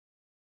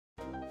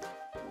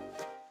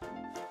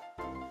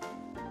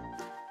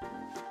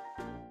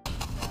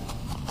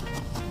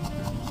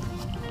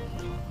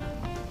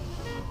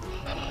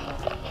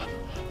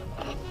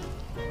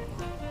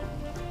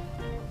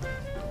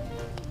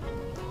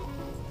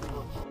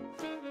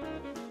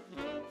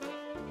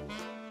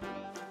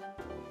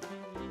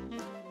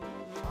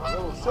A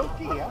little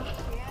silky, huh?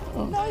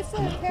 No, it's a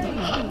parrot.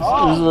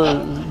 Is it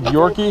a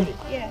Yorkie?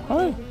 Yeah.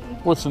 Hi.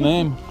 What's the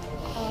name?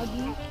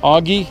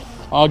 Augie. Augie?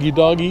 Augie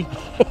doggy?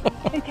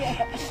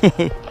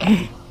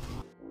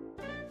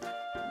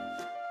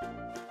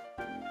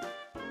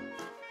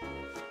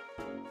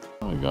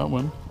 I got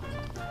one.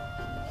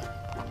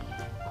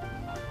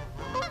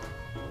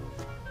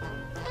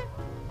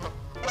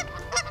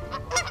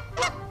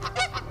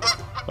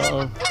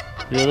 Uh-oh.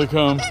 Here they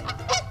come.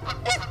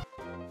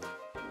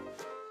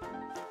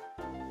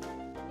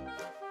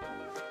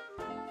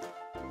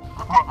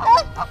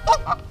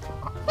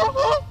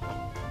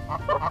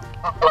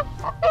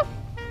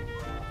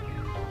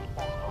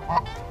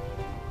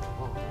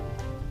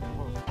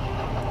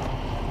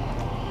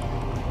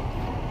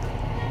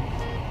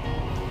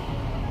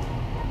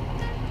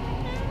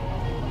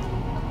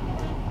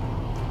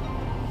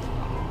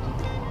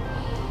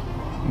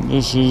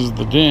 This is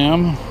the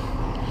dam,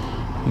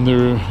 and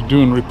they're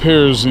doing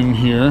repairs in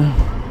here.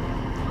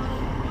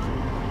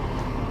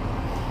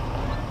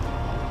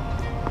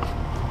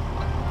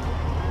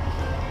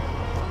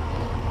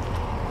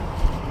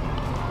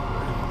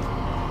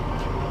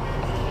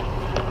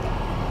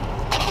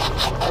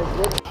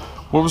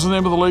 What was the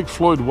name of the lake?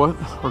 Floyd what?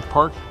 Or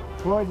park?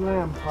 Floyd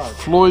Lamb Park.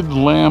 Floyd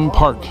Lamb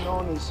Park. Also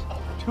known as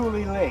Tule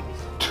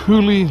Lakes.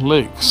 Tule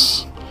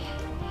Lakes.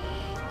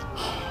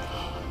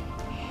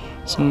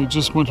 So we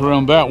just went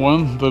around that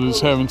one that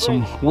is having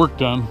some work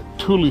done.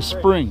 Tule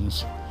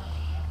Springs.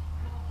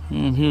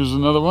 And here's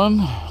another one.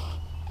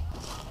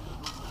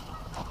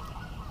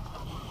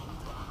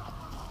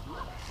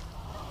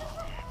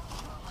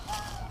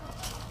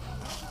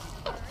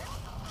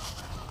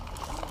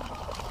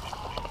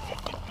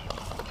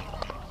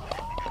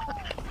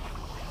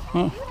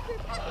 Huh.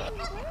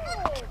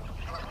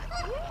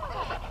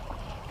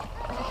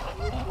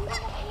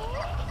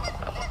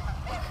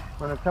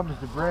 When it comes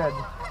to bread,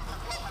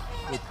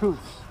 the coots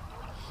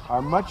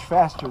are much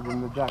faster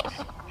than the ducks.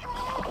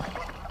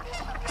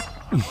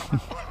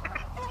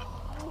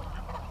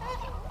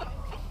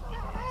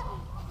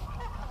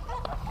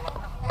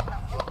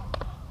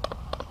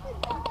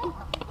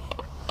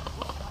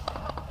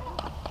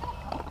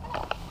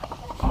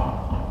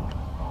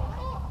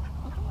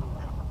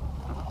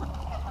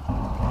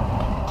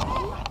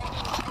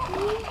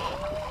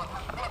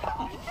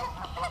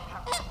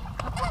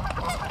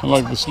 I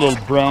like this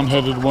little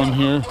brown-headed one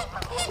here.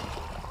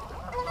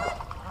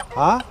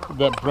 Huh?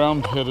 That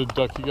brown-headed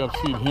duck, you gotta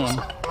feed him.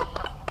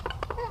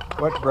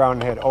 What brown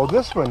head? Oh,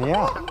 this one,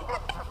 yeah.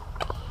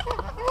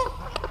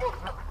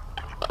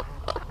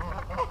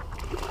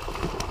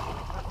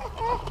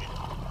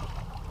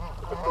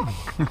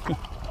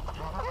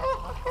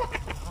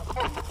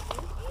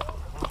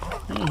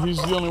 Yeah,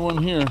 he's the only one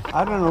here.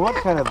 I don't know what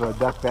kind of a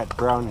duck that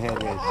brown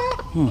head is.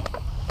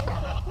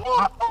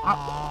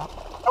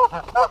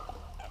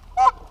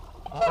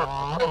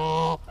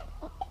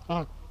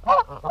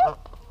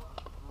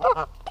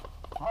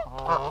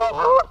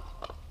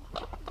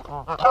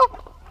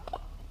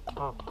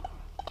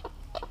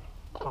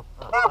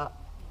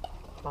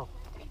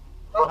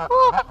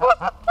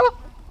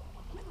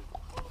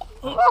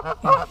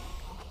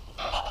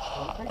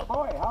 Big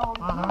boy, how old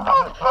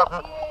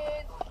are you?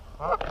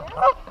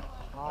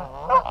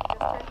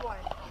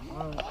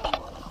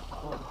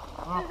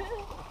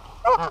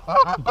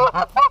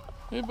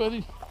 Hey,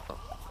 buddy.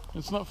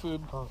 It's not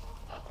food. Oh,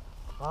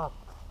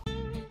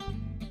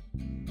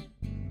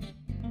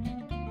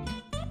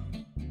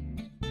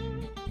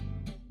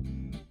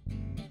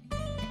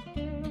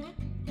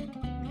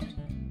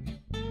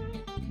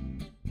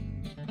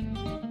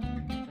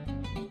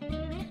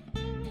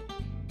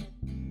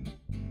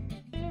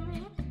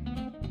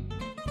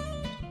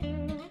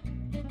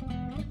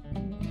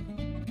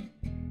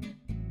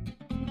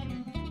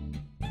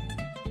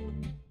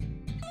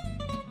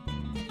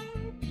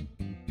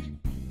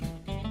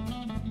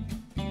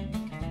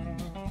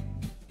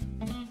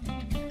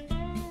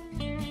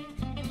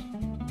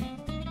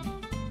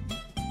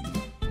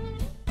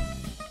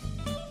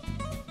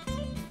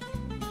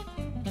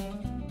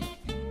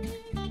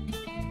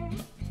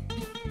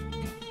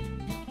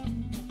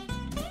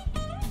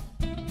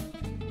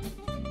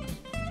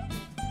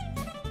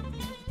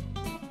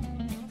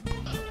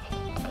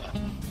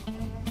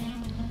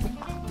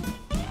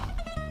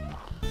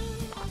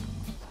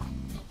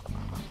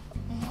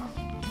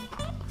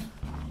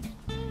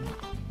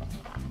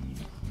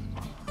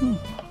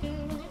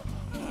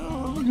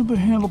 look at the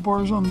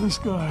handlebars on this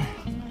guy.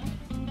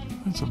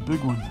 That's a big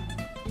one.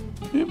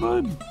 Hey,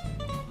 bud.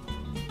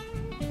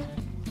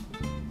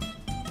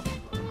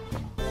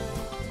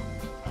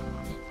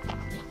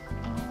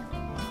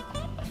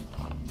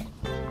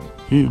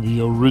 Hey,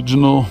 the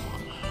original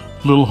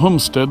little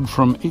homestead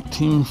from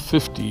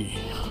 1850.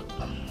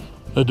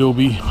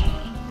 Adobe,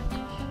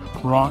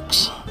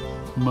 rocks,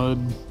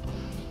 mud.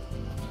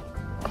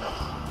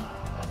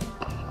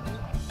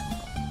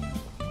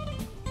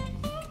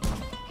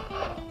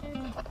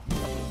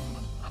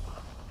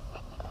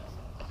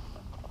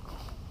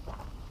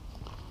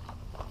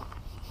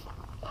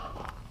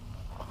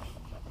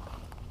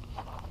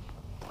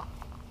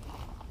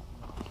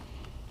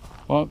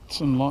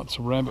 Lots and lots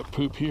of rabbit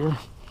poop here.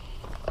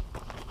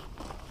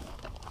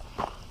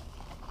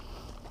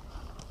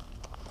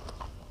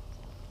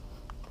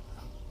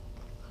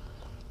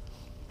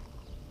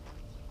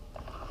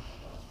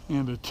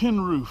 And a tin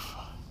roof.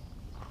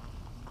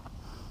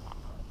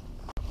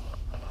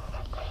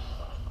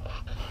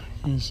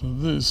 Okay, so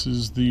this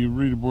is the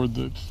reader board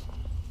that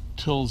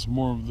tells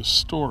more of the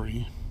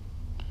story.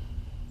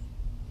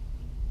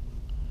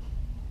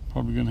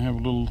 Probably going to have a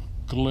little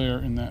glare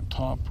in that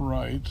top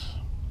right.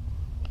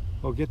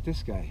 Oh, get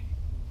this guy.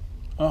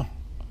 Oh.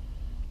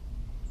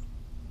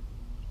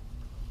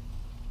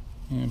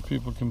 And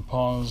people can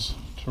pause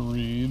to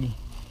read.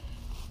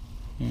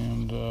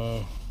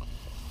 And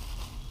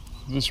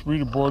this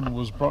reader board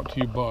was brought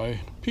to you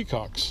by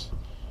peacocks.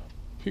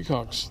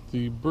 Peacocks,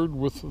 the bird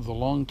with the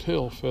long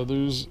tail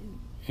feathers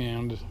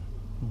and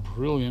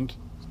brilliant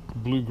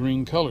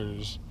blue-green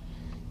colors.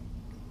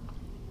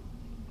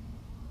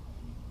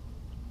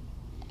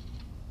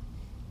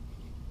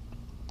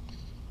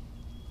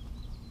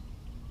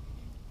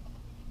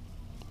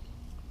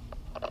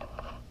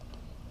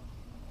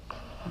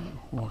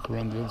 Walk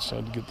around the other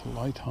side to get the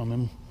light on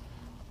him.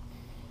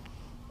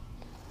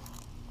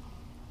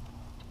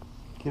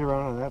 Get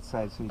around on that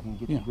side so you can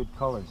get the good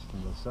colors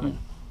from the sun. Yeah.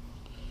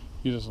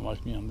 He doesn't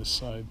like me on this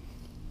side.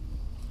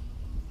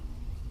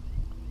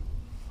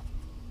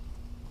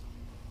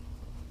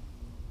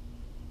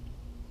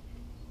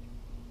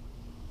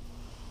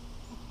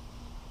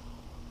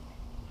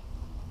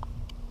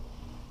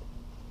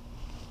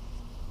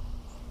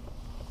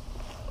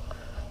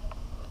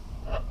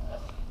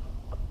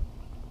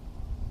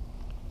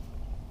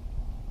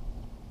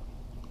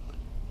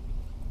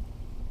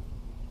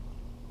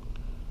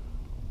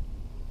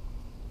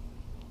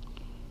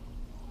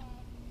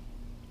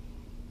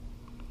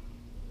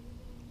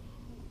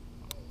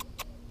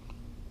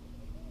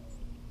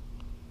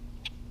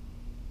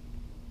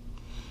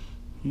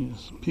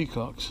 Yes,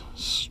 peacocks,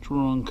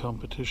 strong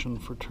competition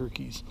for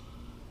turkeys.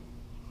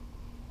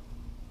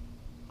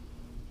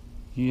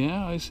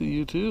 Yeah, I see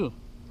you too.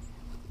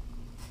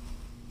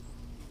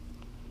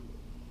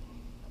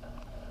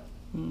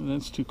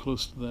 That's too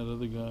close to that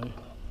other guy.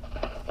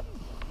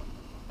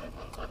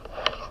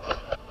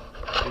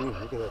 Ooh,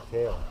 look at that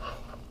tail.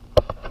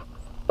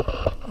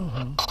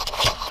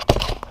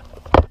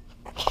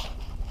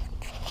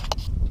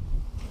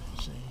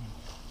 See,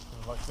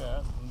 like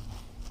that.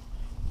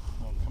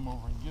 Come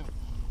over and get it.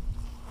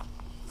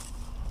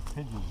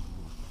 Pigeons.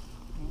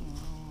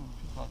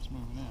 Peacock's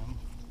moving in.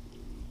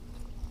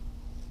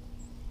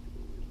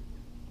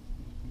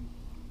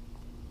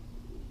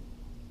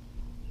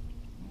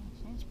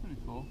 So that's pretty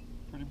cool.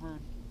 Pretty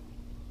bird.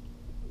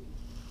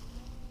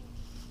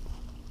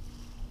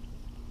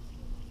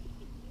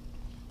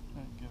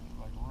 Get it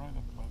like right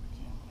up by the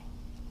camera.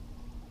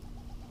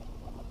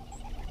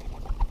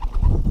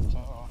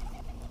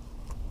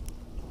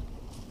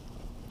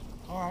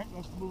 All right,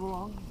 let's move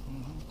along.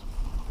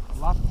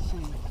 Lot to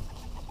see.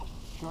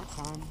 Short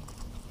time.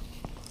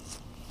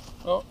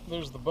 Oh,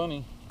 there's the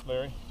bunny,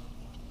 Larry.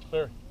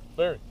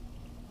 Larry.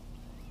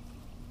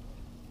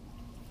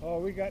 Oh,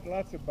 we got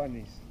lots of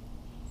bunnies.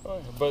 Oh,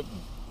 yeah,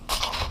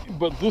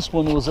 but this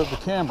one was at the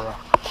camera.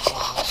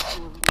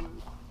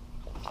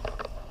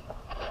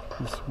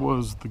 This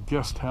was the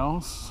guest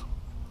house.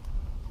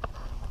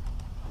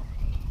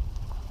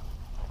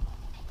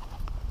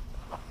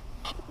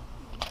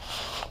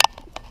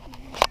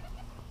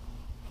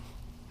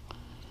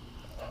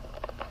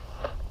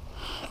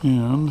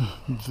 And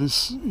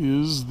this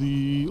is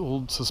the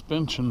old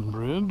suspension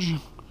bridge.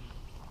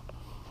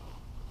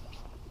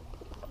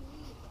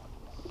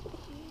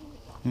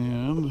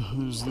 And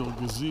there's the old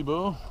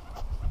gazebo.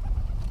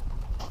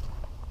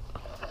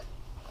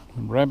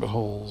 And rabbit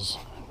holes,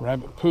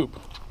 rabbit poop.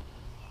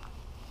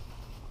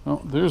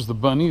 Oh, there's the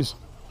bunnies.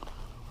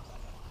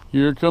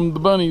 Here come the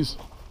bunnies.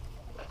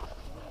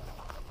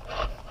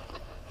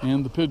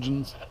 And the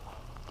pigeons.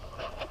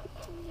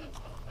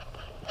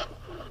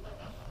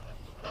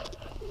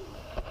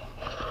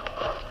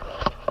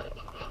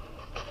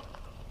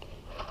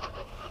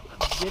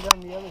 Get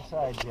on the other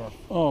side, Jeff.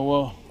 Oh,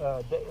 well.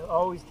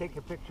 Always take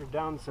a picture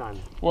down, son.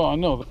 Well, I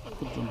know that.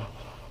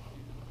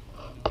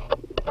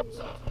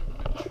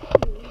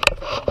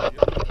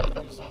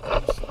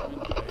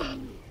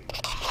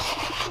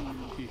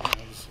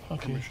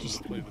 Okay,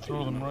 just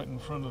throw them right in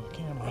front of the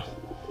camera.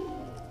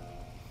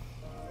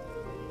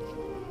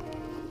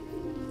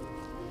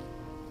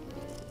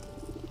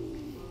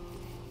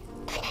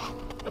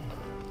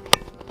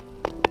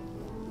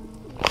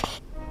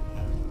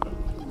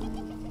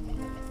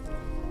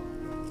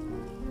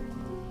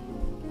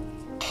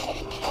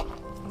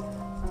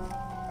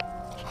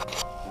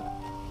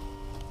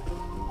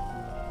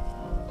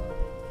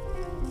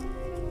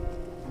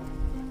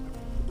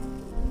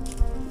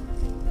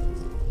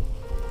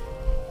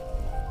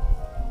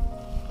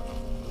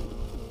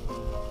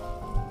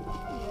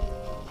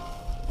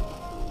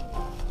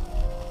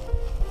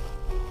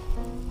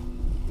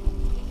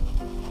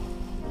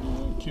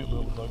 Cute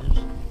little buggers.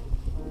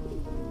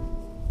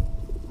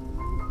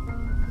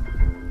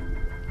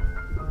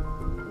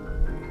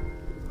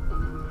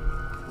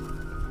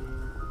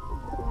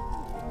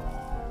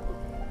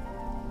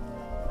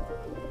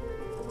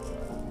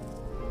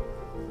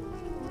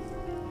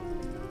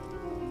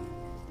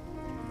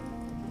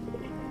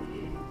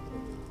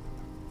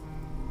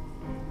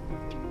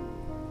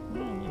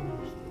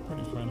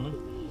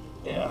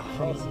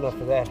 enough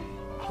of that.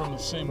 From the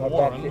same My back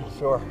warren. getting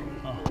sore.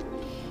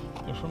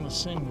 They're from the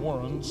same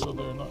warren, so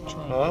they're not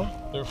trying Huh?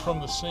 They're from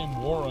the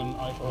same warren,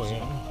 I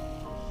presume.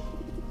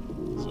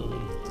 So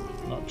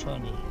they're not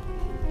trying to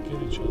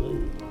get each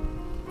other.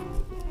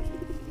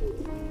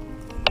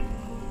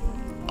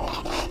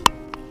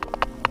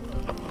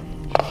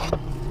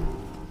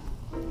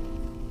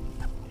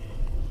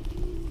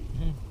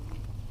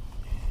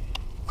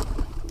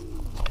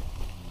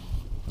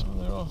 Well,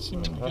 they're all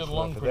seeming to get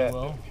along pretty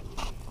well.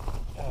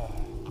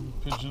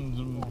 Pigeons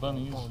and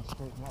bunnies.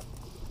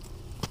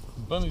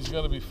 Bunnies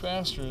got to be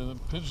faster. The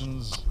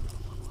pigeons,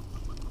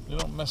 they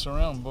don't mess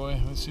around,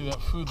 boy. They see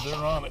that food, they're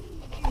on it.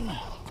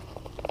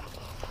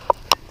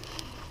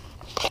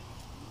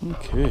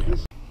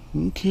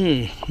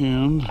 Okay,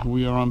 and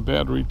we are on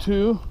battery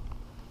 2.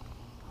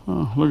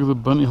 Oh, look at the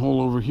bunny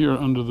hole over here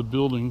under the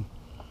building.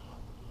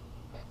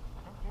 Come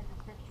take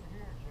a picture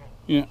here, Jeff.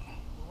 Yeah.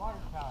 The water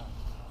tower.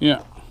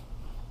 Yeah.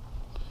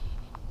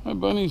 Hi,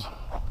 bunnies.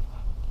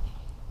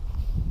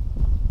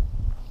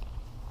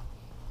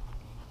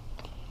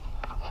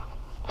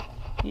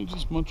 They're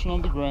just munching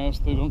on the grass.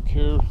 They don't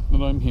care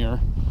that I'm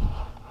here.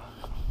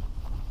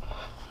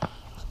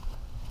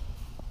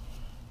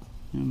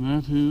 And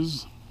that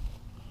is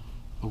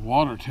the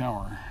water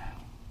tower.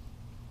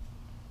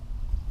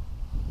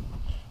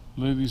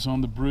 Ladies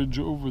on the bridge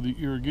over the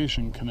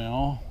irrigation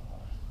canal.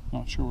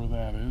 Not sure where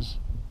that is.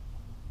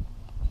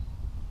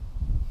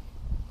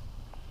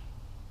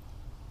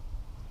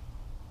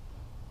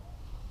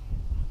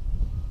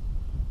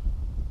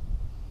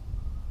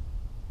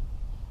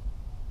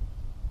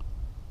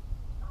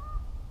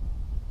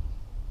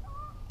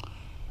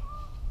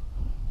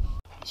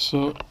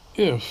 So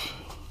if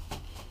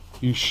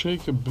you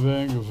shake a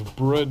bag of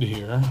bread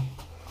here,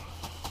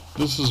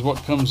 this is what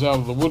comes out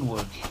of the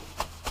woodwork.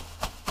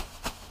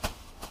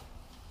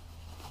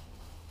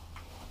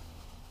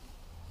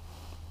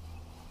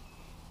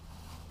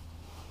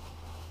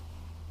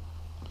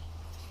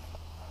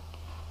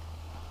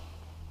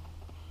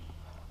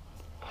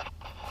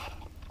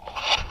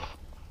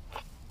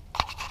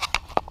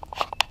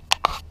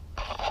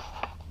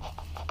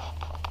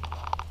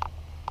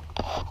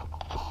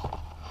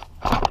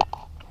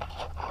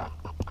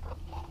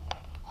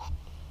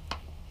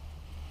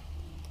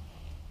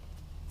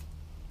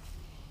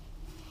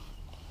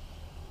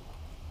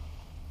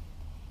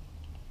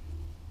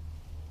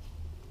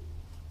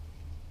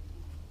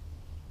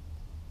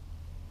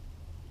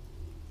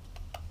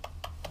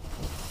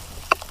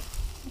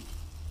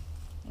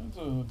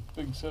 That's a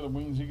big set of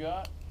wings you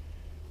got.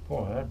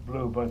 Boy, that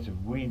blew a bunch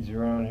of weeds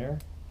around here.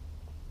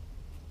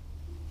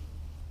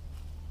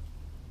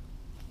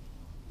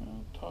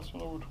 Toss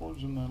it over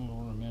towards him, that'll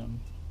lure him in.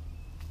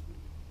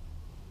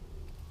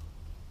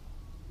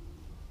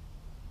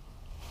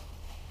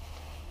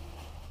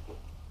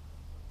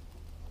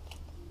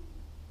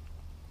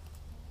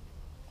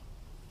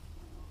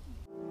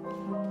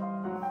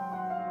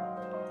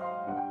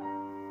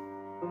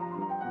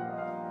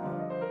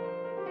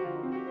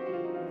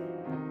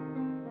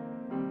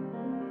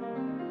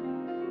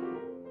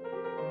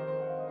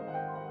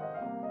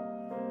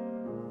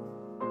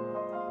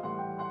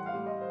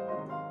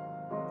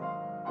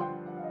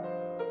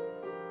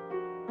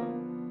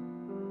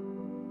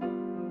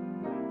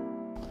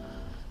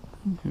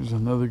 Here's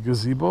another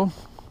gazebo.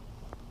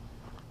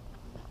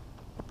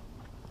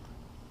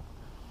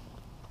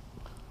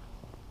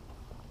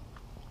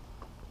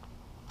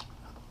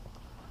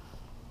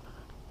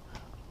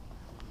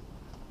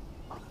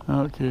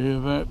 Okay,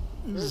 that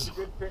There's is a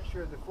good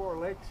picture of the 4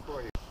 lakes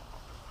for you.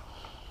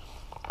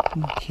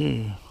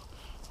 okay.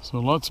 So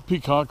lots of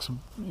peacocks,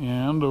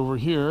 and over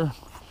here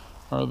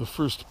are the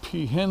first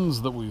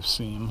peahens that we've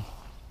seen.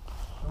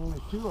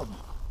 Only 2 of them.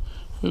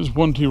 There's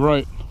one to your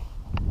right.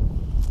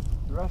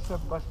 The rest of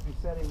them must be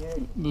setting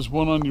eggs. There's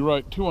one on your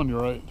right, 2 on your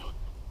right.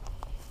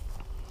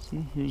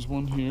 See, here's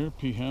one here,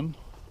 peahen.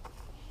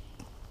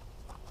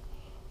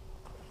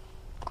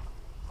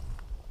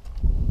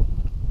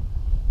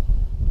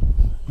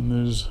 And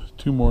there's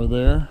 2 more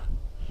there.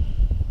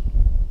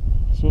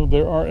 So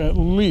there are at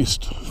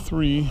least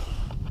 3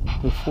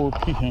 or 4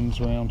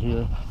 peahens around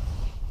here.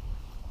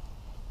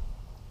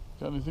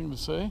 Got anything to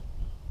say?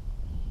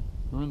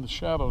 You're in the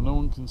shadow, no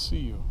one can see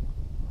you.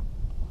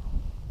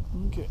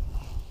 Okay.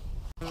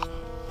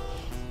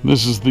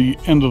 This is the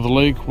end of the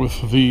lake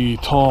with the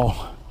tall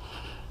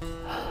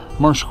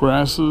marsh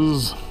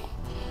grasses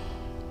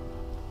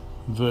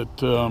that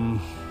the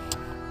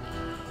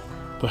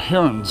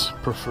herons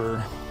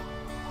prefer.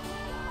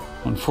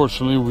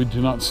 Unfortunately, we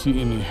do not see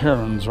any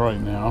herons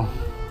right now.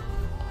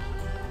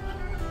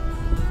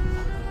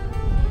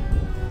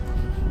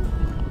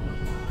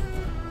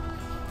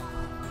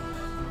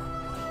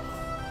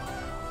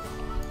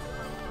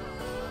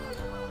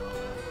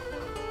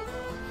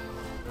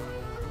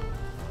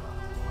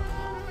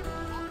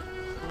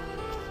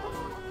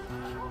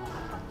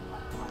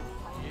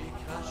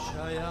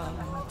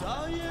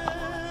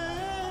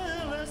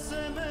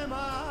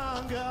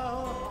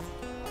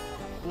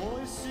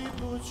 Poi si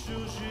può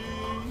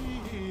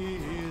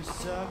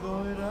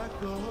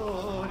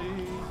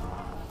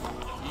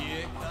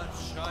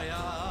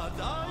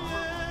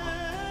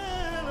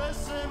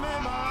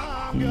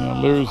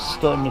Yeah, Larry's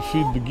starting to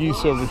feed the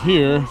geese over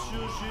here,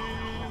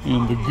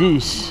 and the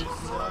goose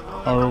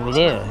are over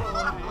there.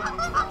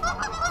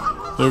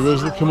 There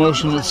goes the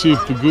commotion. Let's see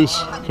if the goose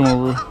come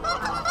over.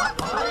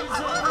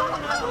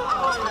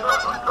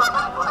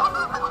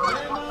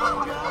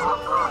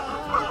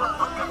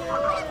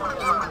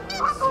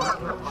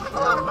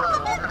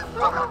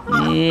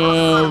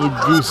 Yeah, the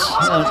goose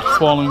aren't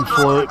falling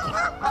for it.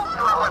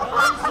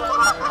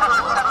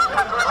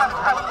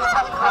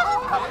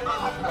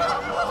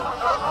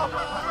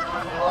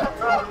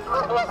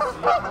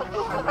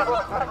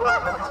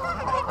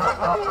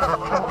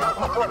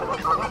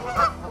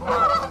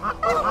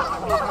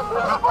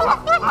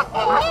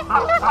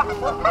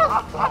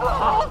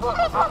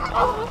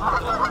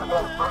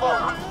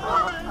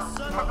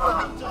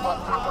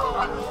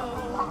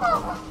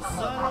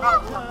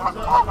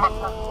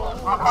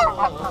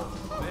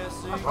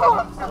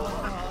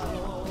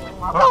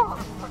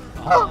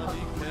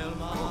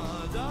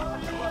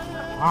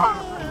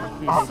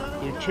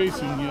 They're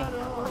chasing you.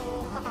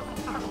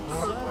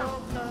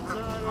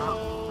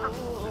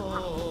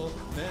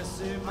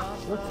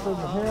 Look for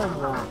the hand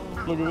roll.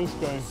 Look at this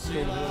guy,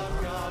 straight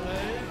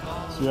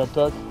ahead. See that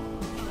duck?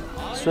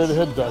 Straight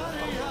ahead duck.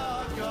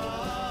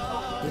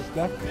 This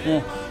duck?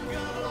 Yeah.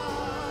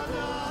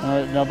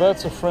 Alright, now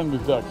that's a friendly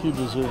duck. He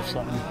deserves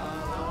something.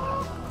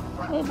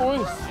 Hey,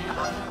 boys.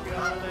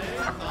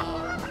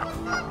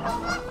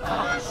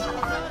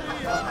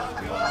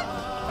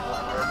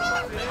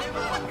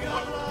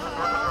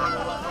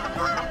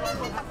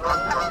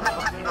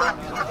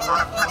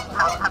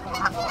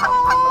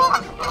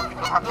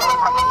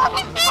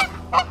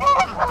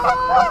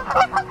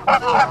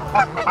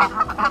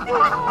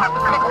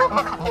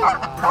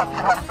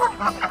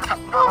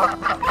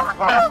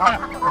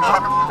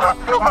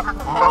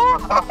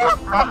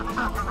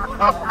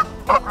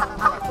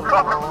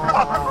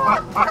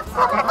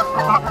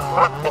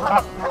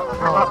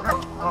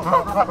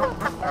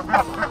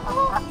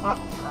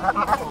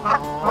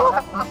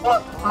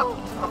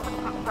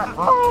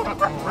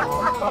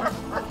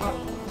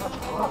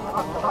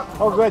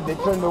 Oh, good. They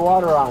turned the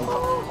water on.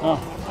 Oh.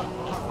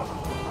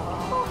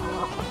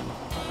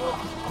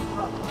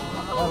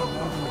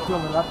 I'm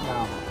filling it up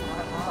now.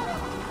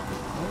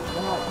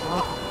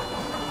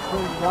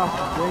 Turn it off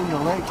to drain the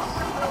lakes.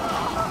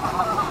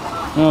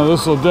 Now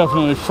this will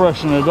definitely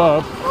freshen it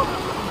up.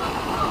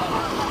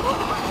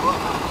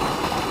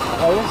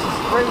 This is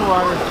spring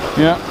water.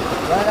 Yeah.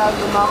 Right out of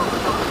the mountain.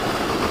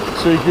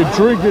 So you could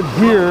drink it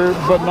here,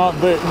 but not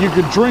there. You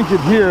could drink it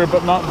here,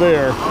 but not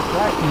there. That's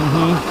right.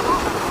 Mm-hmm.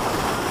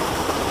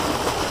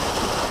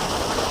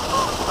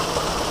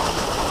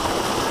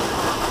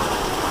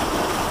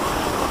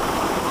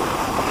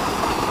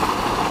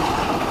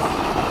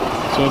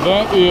 So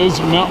that is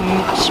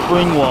mountain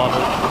spring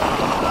water.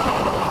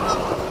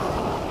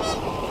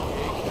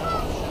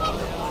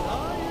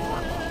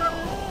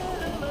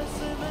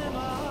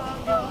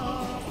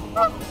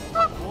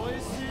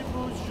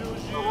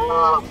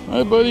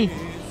 Hi, buddy.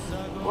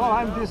 Well,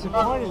 I'm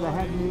disappointed I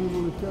haven't been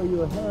able to show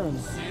you a heron.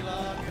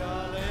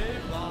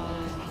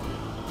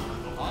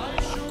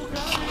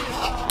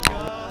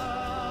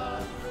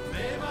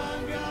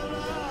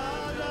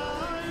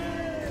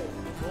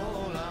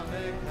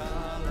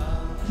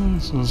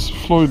 This is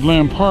Floyd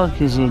Lamb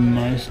Park. Is a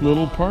nice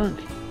little park.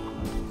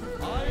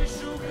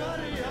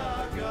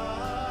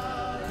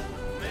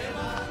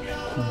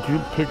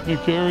 Good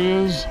picnic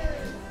areas.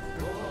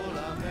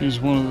 Here's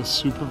one of the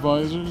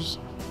supervisors.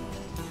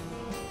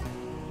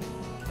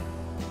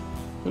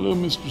 Hello,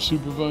 Mr.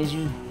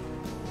 Supervisor.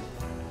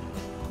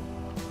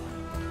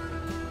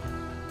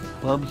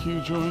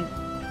 Barbecue joint.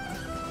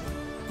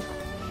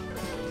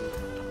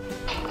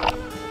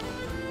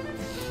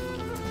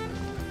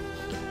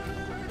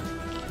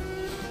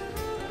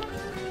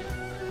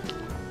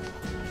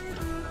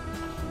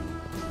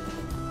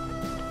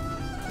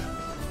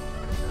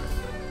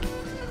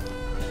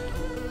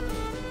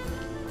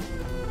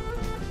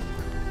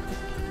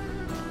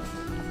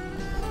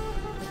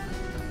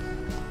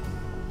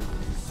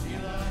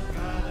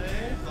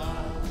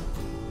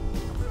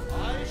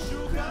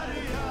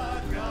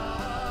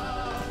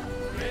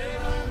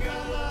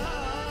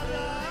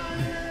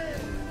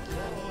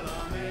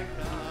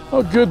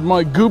 Oh, good.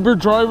 My goober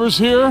driver's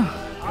here.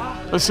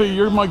 I say,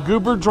 you're my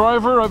goober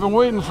driver? I've been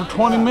waiting for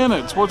 20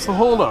 minutes. What's the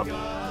holdup?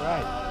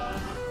 Right.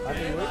 I've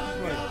been waiting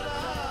for you.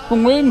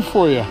 I'm waiting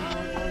for you.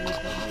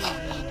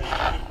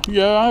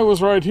 Yeah, I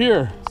was right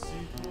here.